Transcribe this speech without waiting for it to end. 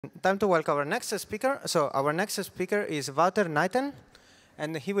Time to welcome our next speaker. So our next speaker is Wouter Nuijten,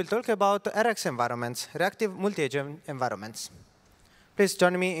 and he will talk about Rx environments, reactive multi-agent environments. Please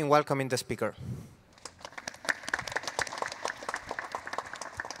join me in welcoming the speaker.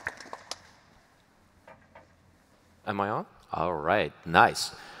 Am I on? All right, nice.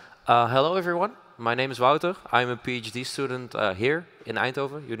 Hello, everyone. My name is Wouter. I'm a PhD student here in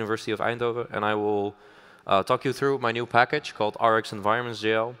Eindhoven, University of Eindhoven, and I will talk you through my new package called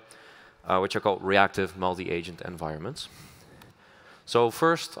RxEnvironments.jl, which are called reactive multi-agent environments. So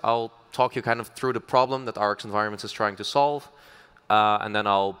first, I'll talk you kind of through the problem that RxEnvironments is trying to solve, and then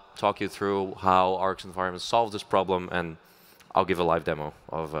I'll talk you through how RxEnvironments solves this problem, and I'll give a live demo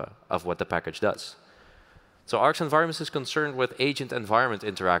of what the package does. So RxEnvironments is concerned with agent-environment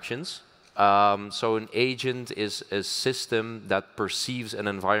interactions. So an agent is a system that perceives an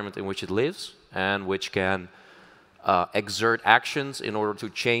environment in which it lives and which can exert actions in order to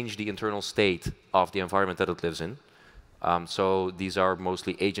change the internal state of the environment that it lives in. So these are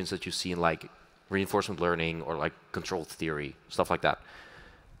mostly agents that you see in like reinforcement learning or like control theory, stuff like that.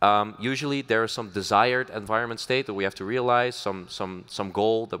 Usually there is some desired environment state that we have to realize, some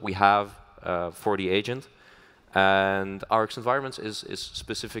goal that we have for the agent. And RxEnvironments is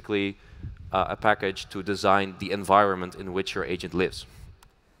specifically a package to design the environment in which your agent lives.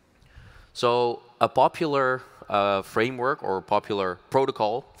 So a popular framework or popular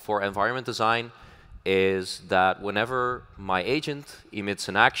protocol for environment design is that whenever my agent emits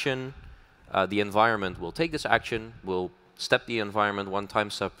an action, the environment will take this action, will step the environment one time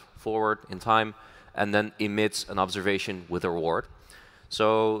step forward in time, and then emits an observation with a reward.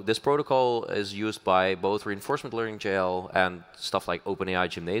 So this protocol is used by both reinforcement learning JL and stuff like OpenAI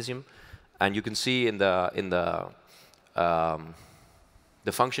Gymnasium, and you can see in the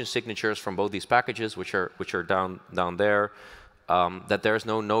function signatures from both these packages, which are down there, that there's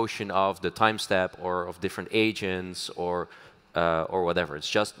no notion of the time step or of different agents or whatever. It's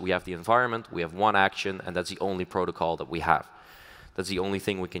just we have the environment, we have one action, and that's the only protocol that we have. That's the only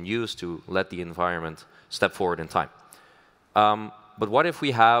thing we can use to let the environment step forward in time. But what if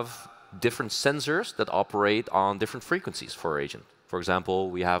we have different sensors that operate on different frequencies for our agent? For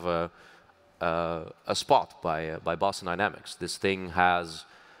example, we have a spot by Boston Dynamics. This thing has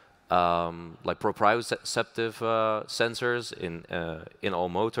like proprioceptive sensors in all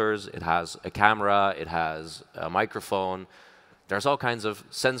motors. It has a camera. It has a microphone. There's all kinds of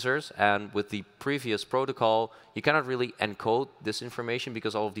sensors, and with the previous protocol, you cannot really encode this information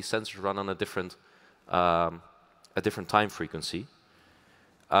because all of these sensors run on a different time frequency.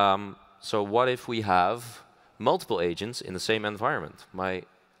 So what if we have multiple agents in the same environment? My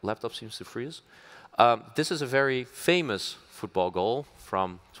laptop seems to freeze. This is a very famous football goal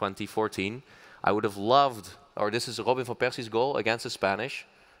from 2014. I would have loved, or this is Robin van Persie's goal against the Spanish.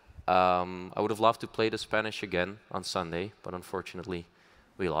 I would have loved to play the Spanish again on Sunday, but unfortunately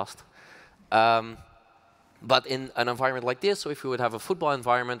we lost. But in an environment like this, so if we would have a football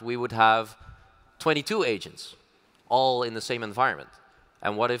environment, we would have 22 agents, all in the same environment.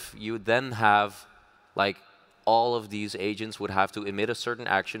 And what if you then have, like, all of these agents would have to emit a certain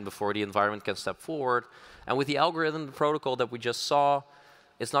action before the environment can step forward? And with the algorithm, the protocol that we just saw,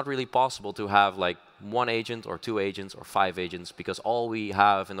 it's not really possible to have, like, one agent or two agents or five agents, because all we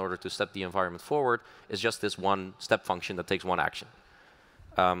have in order to step the environment forward is just this one step function that takes one action.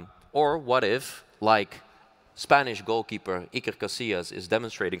 Or what if, like Spanish goalkeeper Iker Casillas is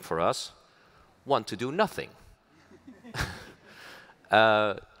demonstrating for us, want to do nothing?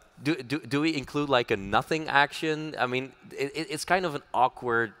 Do we include like a nothing action? I mean, it's kind of an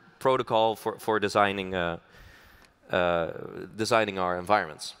awkward protocol for designing designing our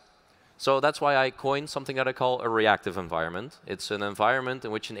environments. So that's why I coined something that I call a reactive environment. It's an environment in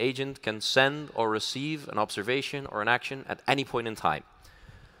which an agent can send or receive an observation or an action at any point in time.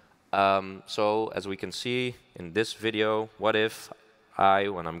 So as we can see in this video, what if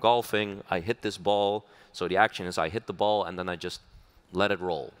when I'm golfing, I hit this ball. So the action is I hit the ball and then I just let it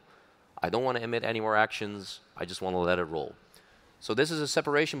roll. I don't want to emit any more actions. I just want to let it roll. So this is a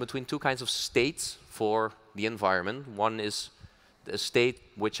separation between two kinds of states for the environment. One is a state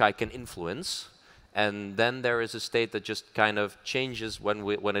which I can influence, and then there is a state that just kind of changes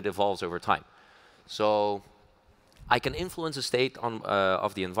when it evolves over time. So I can influence a state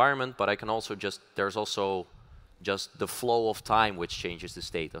of the environment, but I can also there's also just the flow of time which changes the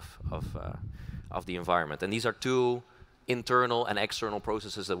state of the environment. And these are two internal and external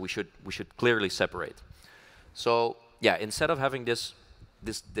processes that we should clearly separate. So yeah, instead of having this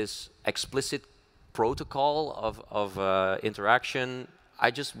explicit protocol of interaction,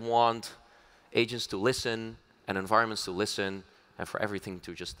 I just want agents to listen and environments to listen and for everything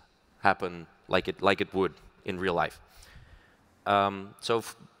to just happen like it would in real life. So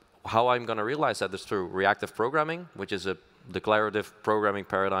how I'm going to realize that is through reactive programming, which is a declarative programming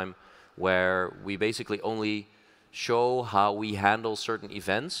paradigm where we basically only show how we handle certain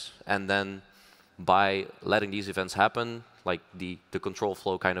events, and then by letting these events happen, like the control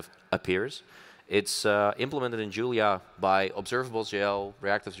flow kind of appears. It's implemented in Julia by observables.jl,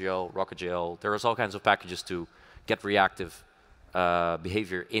 Reactive.jl, Rocket.jl. There's all kinds of packages to get reactive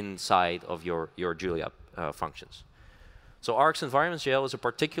behavior inside of your Julia functions. So RxEnvironments.jl is a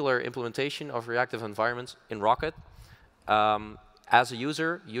particular implementation of reactive environments in Rocket. As a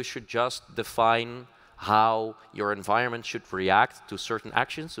user, you should just define how your environment should react to certain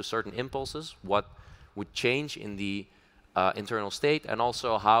actions, to certain impulses, what would change in the internal state, and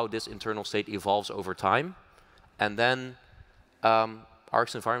also how this internal state evolves over time. And then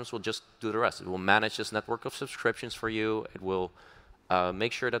RxEnvironments will just do the rest. It will manage this network of subscriptions for you. It will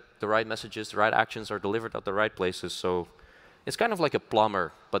make sure that the right messages, the right actions are delivered at the right places. So it's kind of like a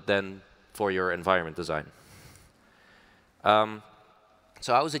plumber, but then for your environment design.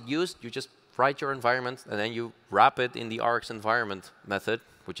 So how is it used? You just write your environment, and then you wrap it in the RxEnvironment method,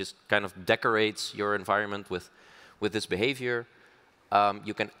 which is kind of decorates your environment with this behavior.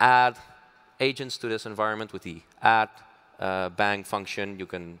 You can add agents to this environment with the add bang function. You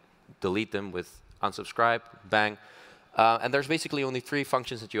can delete them with unsubscribe, bang. And there's basically only 3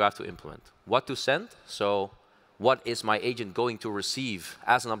 functions that you have to implement. What to send, so what is my agent going to receive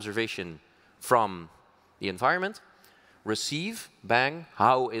as an observation from the environment? Receive, bang,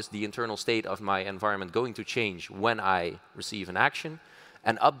 how is the internal state of my environment going to change when I receive an action?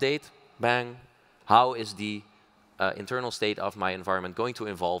 And update, bang, how is the internal state of my environment going to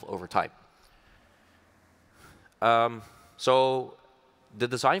evolve over time? So the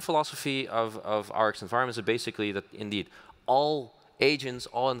design philosophy of RxEnvironments is basically that indeed all agents,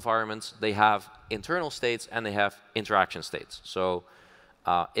 all environments, they have internal states and they have interaction states. So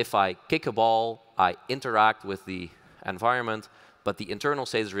if I kick a ball, I interact with the environment, but the internal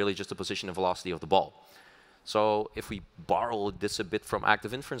state is really just the position and velocity of the ball. So if we borrow this a bit from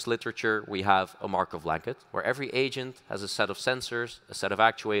active inference literature, we have a Markov blanket, where every agent has a set of sensors, a set of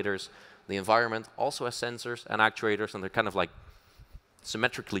actuators. The environment also has sensors and actuators, and they're kind of like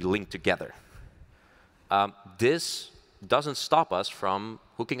symmetrically linked together. This doesn't stop us from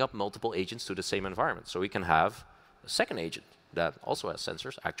hooking up multiple agents to the same environment. So we can have a second agent that also has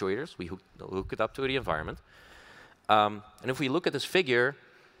sensors, actuators. We hook it up to the environment. And if we look at this figure,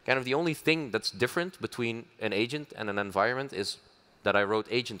 kind of the only thing that's different between an agent and an environment is that I wrote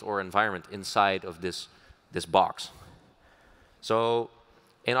agent or environment inside of this box. So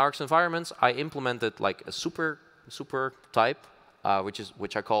in RxEnvironments, I implemented like a super type,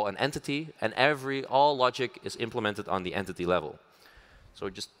 which I call an entity, and all logic is implemented on the entity level. So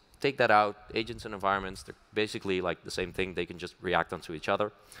just take that out. Agents and environments, they're basically like the same thing. They can just react onto each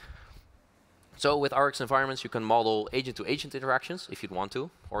other. So with RxEnvironments, you can model agent-to-agent interactions if you'd want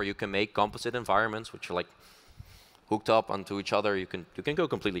to, or you can make composite environments which are like hooked up onto each other. You can go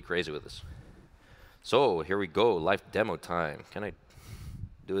completely crazy with this. So here we go, live demo time. Can I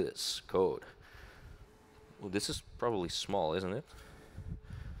do this code? Well, this is probably small, isn't it?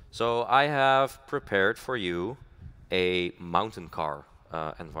 So I have prepared for you a mountain car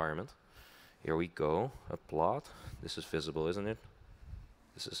environment. Here we go, a plot. This is visible, isn't it?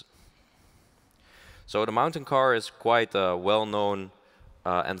 This is. So the mountain car is quite a well-known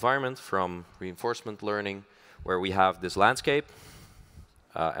environment from reinforcement learning, where we have this landscape,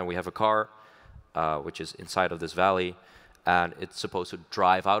 and we have a car, which is inside of this valley, and it's supposed to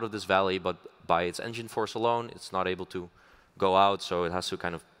drive out of this valley, but by its engine force alone, it's not able to go out, so it has to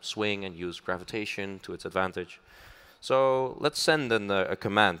kind of swing and use gravitation to its advantage. So let's send a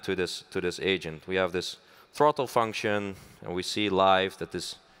command to this agent. We have this throttle function, and we see live that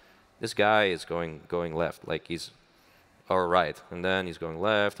this guy is going left, like he's or right, and then he's going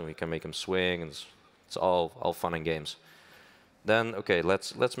left, and we can make him swing, and it's all fun and games. Then okay,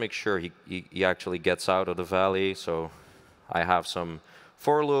 let's make sure he actually gets out of the valley. So I have some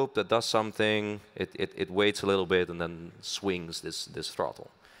for loop that does something. It waits a little bit and then swings this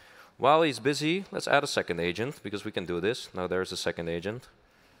throttle. While he's busy, let's add a second agent, because we can do this. Now there's a second agent,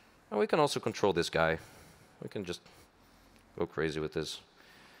 and we can also control this guy. We can just go crazy with this.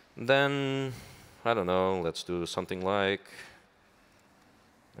 Then, I don't know, let's do something like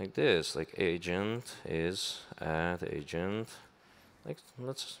this, like agent is add agent. Like,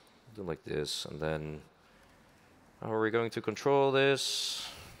 let's do like this, and then how are we going to control this?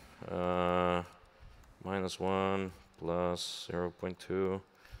 -1 plus 0.2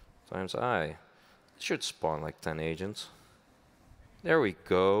 times I. It should spawn like 10 agents. There we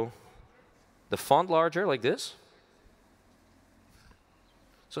go. The font larger, like this.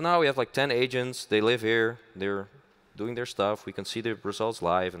 So now we have like 10 agents. They live here. They're doing their stuff. We can see the results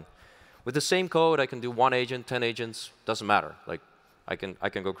live. And with the same code, I can do 1 agent, 10 agents. Doesn't matter. Like, I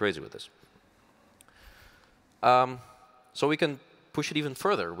can go crazy with this. So we can push it even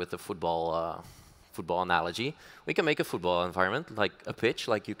further with the football analogy. We can make a football environment, like a pitch,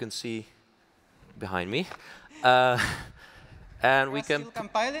 like you can see behind me. And we can... Still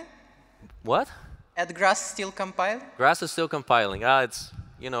compiling? What? At Grass still compiling? Grass is still compiling. It's,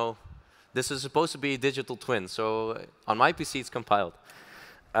 you know, this is supposed to be a digital twin. So on my PC, it's compiled.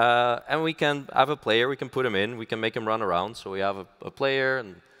 And we can have a player. We can put him in. We can make him run around. So we have a player,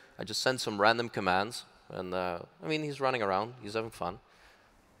 and I just send some random commands. And I mean, he's running around. He's having fun.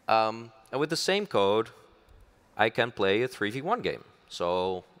 And with the same code, I can play a 3v1 game.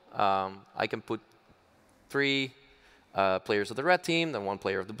 So I can put 3 players of the red team, then 1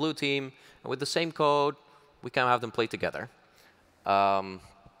 player of the blue team. And with the same code, we can have them play together. And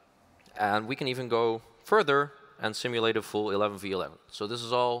we can even go further and simulate a full 11v11. So this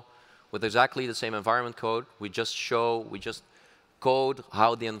is all with exactly the same environment code. We just code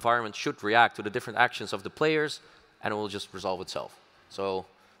how the environment should react to the different actions of the players, and it will just resolve itself. So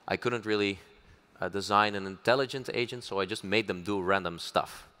I couldn't really design an intelligent agent, so I just made them do random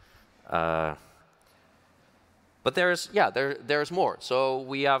stuff. But there's more. So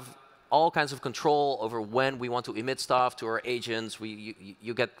we have all kinds of control over when we want to emit stuff to our agents.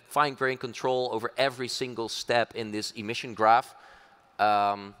 You get fine-grained control over every single step in this emission graph.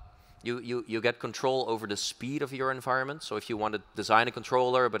 You get control over the speed of your environment. So if you want to design a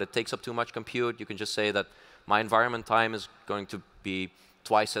controller, but it takes up too much compute, you can just say that my environment time is going to be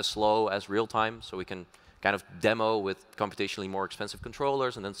twice as slow as real time. So we can kind of demo with computationally more expensive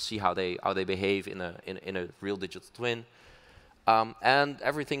controllers and then see how they behave in a real digital twin. And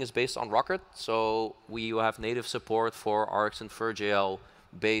everything is based on Rocket. So we have native support for RxEnvironments.jl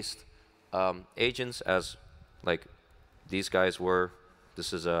based agents, as like these guys were.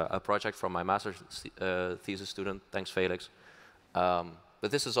 This is a project from my master's thesis student. Thanks, Felix.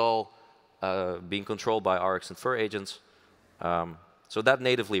 But this is all being controlled by RxEnvironments agents. So that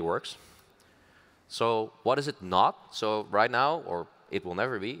natively works. So what is it not? So right now, or it will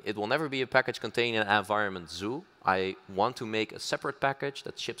never be a package containing an environment zoo. I want to make a separate package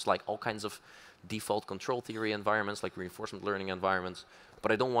that ships like all kinds of default control theory environments, like reinforcement learning environments.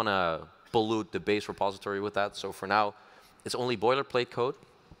 But I don't want to pollute the base repository with that. So for now, it's only boilerplate code.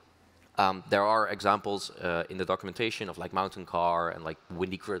 There are examples in the documentation of like mountain car and like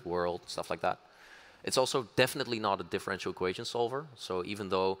windy grid world, stuff like that. It's also definitely not a differential equation solver. So even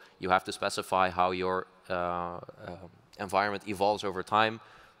though you have to specify how your environment evolves over time,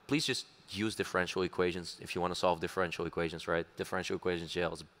 please just use differential equations if you want to solve differential equations, right? Differential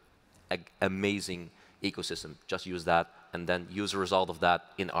equations.jl is an amazing ecosystem. Just use that and then use the result of that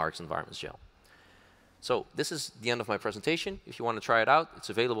in RxEnvironments.jl. So this is the end of my presentation. If you want to try it out, it's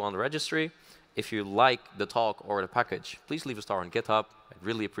available on the registry. If you like the talk or the package, please leave a star on GitHub. I'd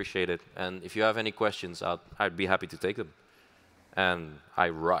really appreciate it. And if you have any questions, I'd be happy to take them. And I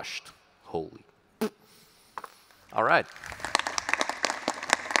rushed. Holy. All right.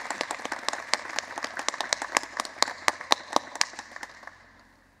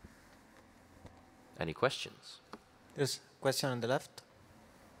 Any questions? There's a question on the left.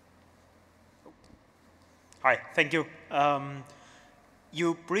 Hi, thank you.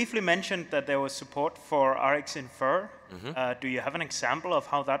 You briefly mentioned that there was support for RxInfer. Mm-hmm. Do you have an example of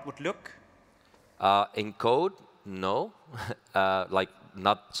how that would look? In code, no. Like,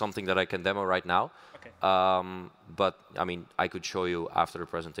 not something that I can demo right now. Okay. But, I mean, I could show you after the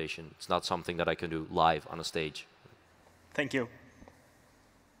presentation. It's not something that I can do live on a stage. Thank you.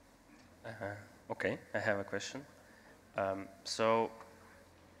 Okay, I have a question. So,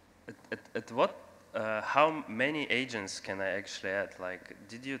 at what how many agents can I actually add? Like,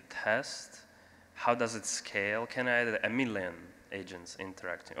 did you test? How does it scale? Can I add 1 million agents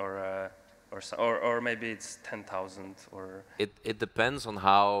interacting, or maybe it's 10,000, or? It depends on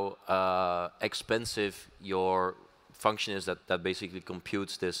how expensive your function is that basically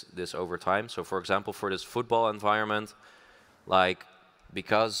computes this over time. So, for example, for this football environment, like,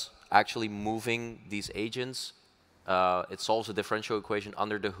 because actually moving these agents, it solves a differential equation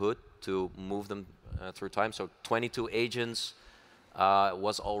under the hood to move them through time. So 22 agents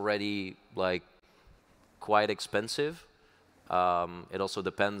was already like quite expensive. It also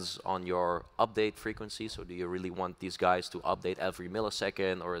depends on your update frequency. So do you really want these guys to update every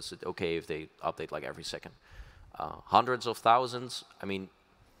millisecond, or is it okay if they update like every second? Hundreds of thousands, I mean,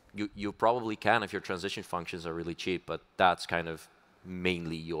 you probably can if your transition functions are really cheap, but that's kind of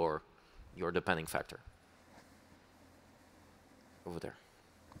mainly your depending factor. Over there.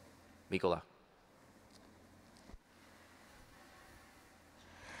 Mikola.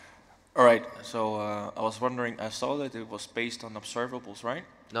 All right, so I was wondering, I saw that it was based on observables, right?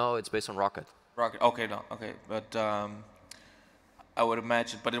 No, it's based on Rocket. Rocket, okay, no, okay, but I would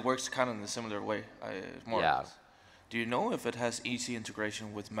imagine, but it works kind of in a similar way, more or Yeah. less. Do you know if it has easy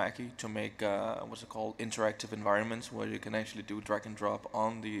integration with Mackie to make, what's it called, interactive environments where you can actually do drag and drop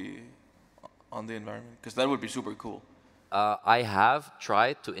on the environment? Because that would be super cool. I have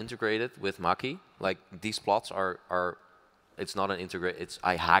tried to integrate it with Maki. Like these plots are it's not an integrate. It's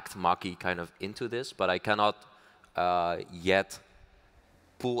I hacked Maki kind of into this, but I cannot yet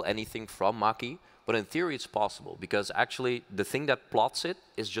pull anything from Maki. But in theory, it's possible because actually the thing that plots it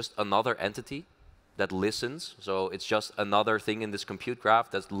is just another entity that listens. So it's just another thing in this compute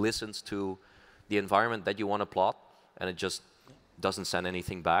graph that listens to the environment that you want to plot, and it just doesn't send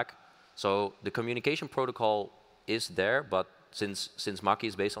anything back. So the communication protocol is there, but since Maki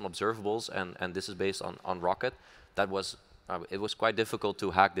is based on observables and this is based on Rocket, that was it was quite difficult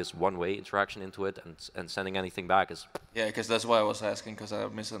to hack this one-way interaction into it, and sending anything back is. Yeah, because that's why I was asking, because I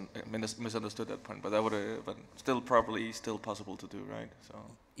misunderstood that point. But that would, but still probably still possible to do, right? So.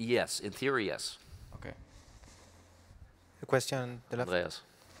 Yes, in theory, yes. Okay. A question, the left. Andreas.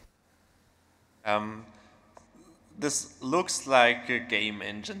 This looks like a game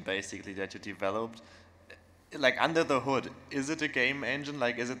engine, basically, that you developed. Like, under the hood, is it a game engine?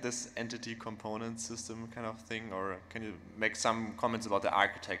 Like, is it this entity component system kind of thing? Or can you make some comments about the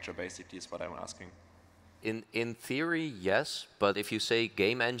architecture, basically, is what I'm asking. In theory, yes. But if you say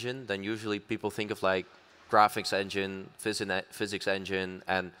game engine, then usually people think of, like, graphics engine, physics engine,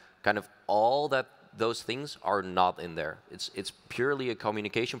 and kind of all that. Those things are not in there. It's purely a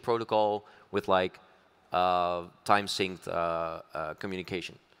communication protocol with, like, time-synced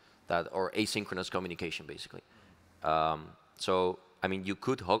communication, or asynchronous communication, basically. So, I mean, you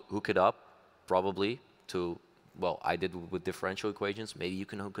could hook it up, probably, to, well, I did with differential equations. Maybe you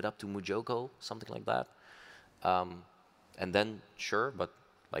can hook it up to Mujoko, something like that. And then, sure, but,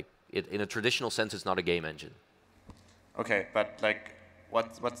 like, in a traditional sense, it's not a game engine. Okay, but, like,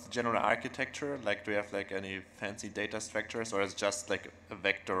 what's the general architecture? Like, do you have, like, any fancy data structures, or is it just, like, a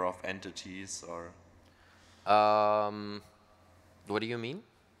vector of entities, or? What do you mean?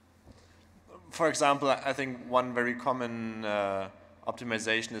 For example, I think one very common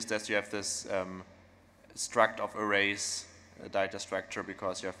optimization is that you have this struct of arrays data structure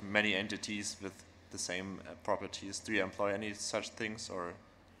because you have many entities with the same properties. Do you employ any such things, or?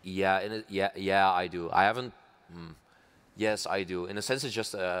 Yeah, yeah, I do. I haven't. Yes, I do. In a sense, it's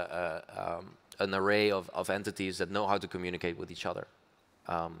just an array of entities that know how to communicate with each other,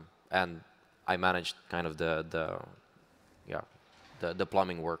 and I managed kind of the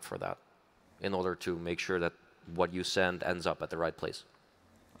plumbing work for that, in order to make sure that what you send ends up at the right place.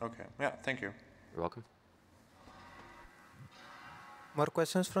 Okay. Yeah. Thank you. You're welcome. More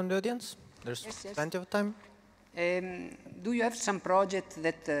questions from the audience? There's Yes. plenty of time. Do you have some project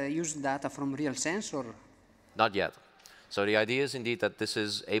that use data from real sensor? Not yet. So the idea is indeed that this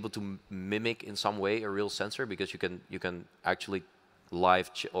is able to mimic in some way a real sensor, because you can actually live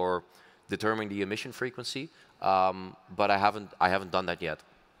or determine the emission frequency. But I haven't done that yet.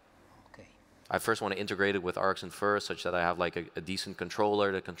 Okay. I first want to integrate it with RxEnvironments such that I have like a decent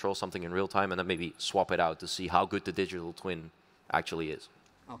controller that controls something in real time, and then maybe swap it out to see how good the digital twin actually is.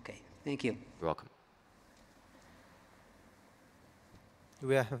 Okay. Thank you. You're welcome.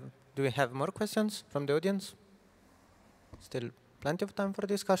 Do we have more questions from the audience? Still plenty of time for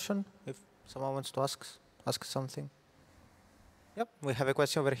discussion if someone wants to ask something. Yep, we have a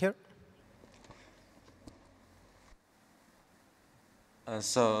question over here.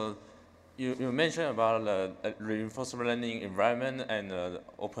 So you mentioned about reinforcement learning environment and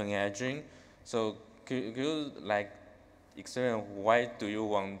open edging. So could you like explain why do you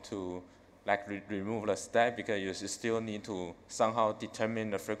want to like remove the step, because you still need to somehow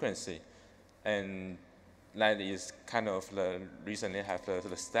determine the frequency, and that is kind of the reason they have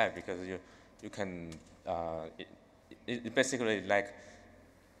the step, because you can it basically like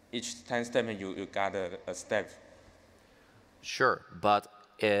each time step you got a step. Sure, but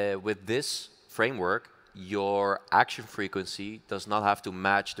with this framework, your action frequency does not have to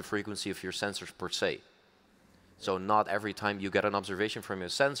match the frequency of your sensors per se. So not every time you get an observation from your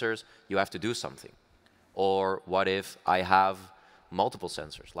sensors, you have to do something. Or what if I have multiple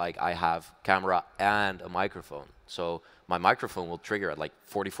sensors, like I have camera and a microphone. So my microphone will trigger at like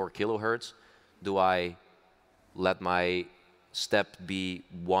 44 kilohertz. Do I let my step be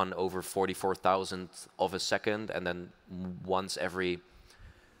 1/44,000 of a second, and then once every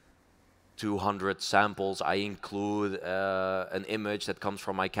 200 samples, I include an image that comes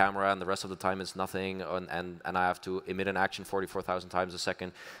from my camera, and the rest of the time it's nothing, and I have to emit an action 44,000 times a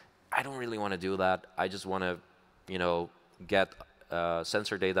second. I don't really want to do that. I just want to, get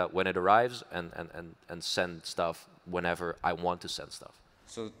sensor data when it arrives and send stuff whenever I want to send stuff.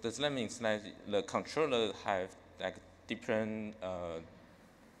 So does that mean like the controller have like different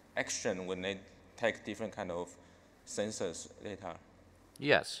action when they take different kind of sensors data?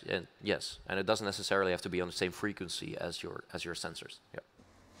 Yes, and it doesn't necessarily have to be on the same frequency as your sensors. Yeah.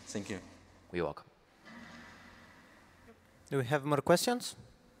 Thank you. You're welcome. Do we have more questions?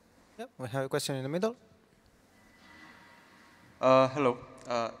 Yep, we have a question in the middle. Hello.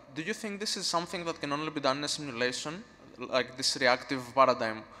 Do you think this is something that can only be done in a simulation, like this reactive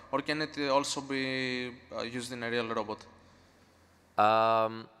paradigm, or can it also be used in a real robot? I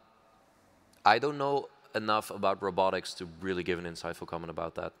don't know enough about robotics to really give an insightful comment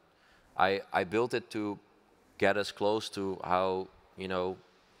about that. I built it to get as close to how,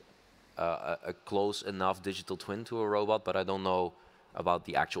 a close enough digital twin to a robot, but I don't know about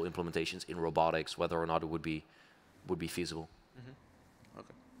the actual implementations in robotics, whether or not it would be feasible. Mm-hmm.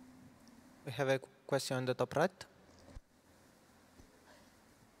 Okay. We have a question on the top right.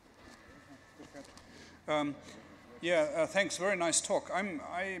 Thanks. Very nice talk. I'm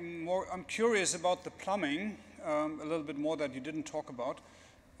curious about the plumbing a little bit more that you didn't talk about.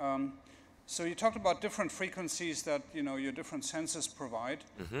 So you talked about different frequencies that your different sensors provide.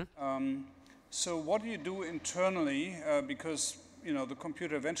 Mm-hmm. So what do you do internally? Because the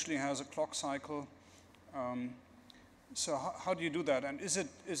computer eventually has a clock cycle. So how do you do that? And is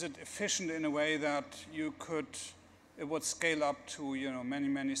it efficient in a way that it would scale up to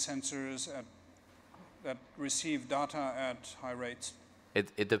many sensors that receive data at high rates?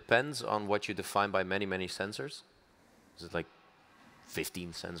 It depends on what you define by many sensors. Is it like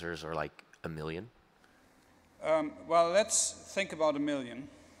 15 sensors or like 1 million? Well, let's think about 1 million.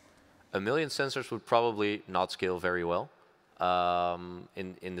 1 million sensors would probably not scale very well.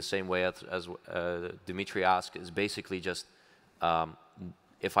 In the same way as Dimitri asked, is basically just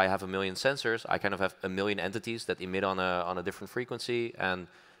if I have 1 million sensors, I kind of have 1 million entities that emit on a different frequency, and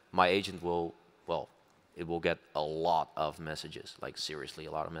my agent will, it will get a lot of messages, like seriously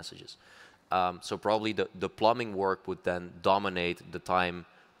a lot of messages. So probably the plumbing work would then dominate the time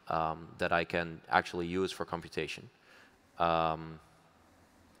that I can actually use for computation.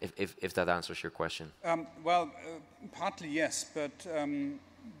 If that answers your question. Partly yes,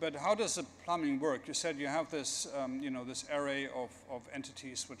 but how does the plumbing work? You said you have this, this array of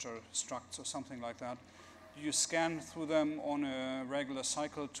entities which are structs or something like that. Do you scan through them on a regular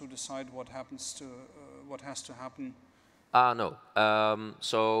cycle to decide what happens to what has to happen? No.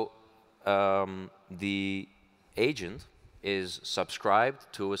 The agent is subscribed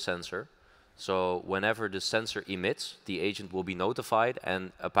to a sensor. So whenever the sensor emits, the agent will be notified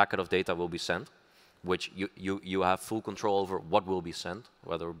and a packet of data will be sent, which you have full control over what will be sent,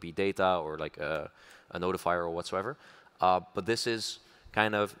 whether it be data or like a notifier or whatsoever. But this is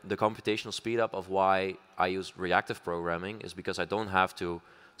kind of the computational speed up of why I use reactive programming, is because I don't have to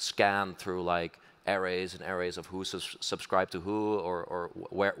scan through like arrays and arrays of who subscribed to who, or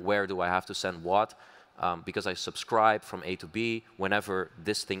where do I have to send what, because I subscribe from A to B. Whenever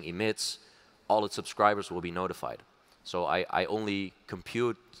this thing emits, all its subscribers will be notified. So I only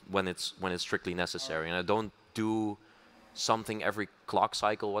compute when it's strictly necessary, and I don't do something every clock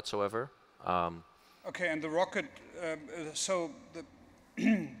cycle whatsoever. Okay, and the Rocket, so the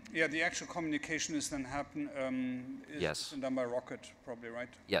the actual communication is then is done by Rocket, probably, right?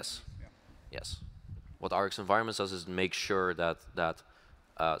 Yes. Yeah. Yes. What RxEnvironments does is make sure that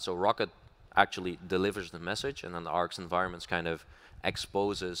so Rocket actually delivers the message, and then the RxEnvironments kind of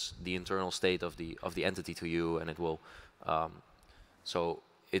exposes the internal state of the entity to you, and it will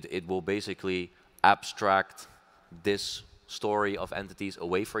it will basically abstract this story of entities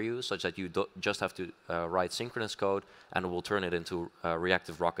away for you, such that you just have to write synchronous code, and it will turn it into a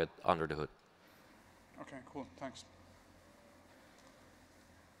reactive Rocket under the hood. Okay, cool, thanks.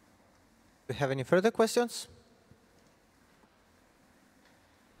 Do you have any further questions?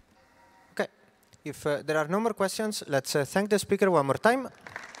 Okay. If there are no more questions, let's thank the speaker one more time.